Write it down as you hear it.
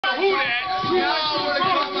Who that? We went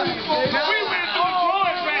through the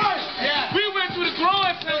growing phase. We went through the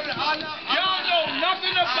growing phase. Y'all know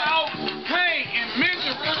nothing about pain and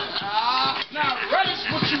misery. Now, relish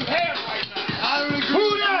what you have right now. I don't agree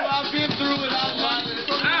with you. I've been through it.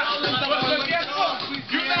 But guess what?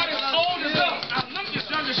 You're not as old as us. I'm not as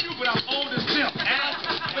young as you, but I'm old as them.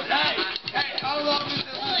 Hey, how long is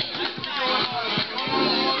this going on?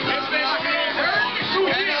 It's been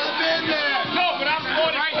 2 years. I've been there. No, but I'm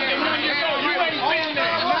 41 years old. You ain't been there.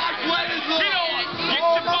 Get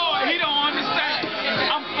your boy. He don't understand.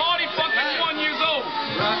 I'm 41 years old.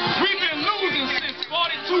 We've been losing since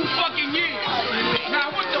 42 fucking years.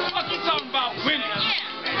 Now, what the fuck you talking about winning?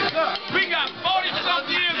 We got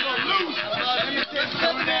 40-something years of losing.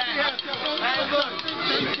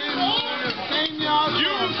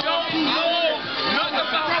 You don't know nothing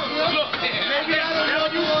about it. Look, maybe I don't know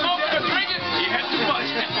you smoke or drink it, you had too much.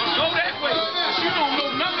 Go that way. You don't know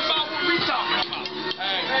nothing about what we talking about.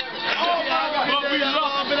 But we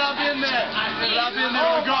love it. I've been there. I've been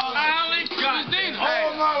there regardless. Finally got it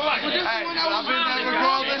all my life. I've been there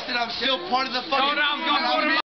regardless, and I'm still part of the fucking...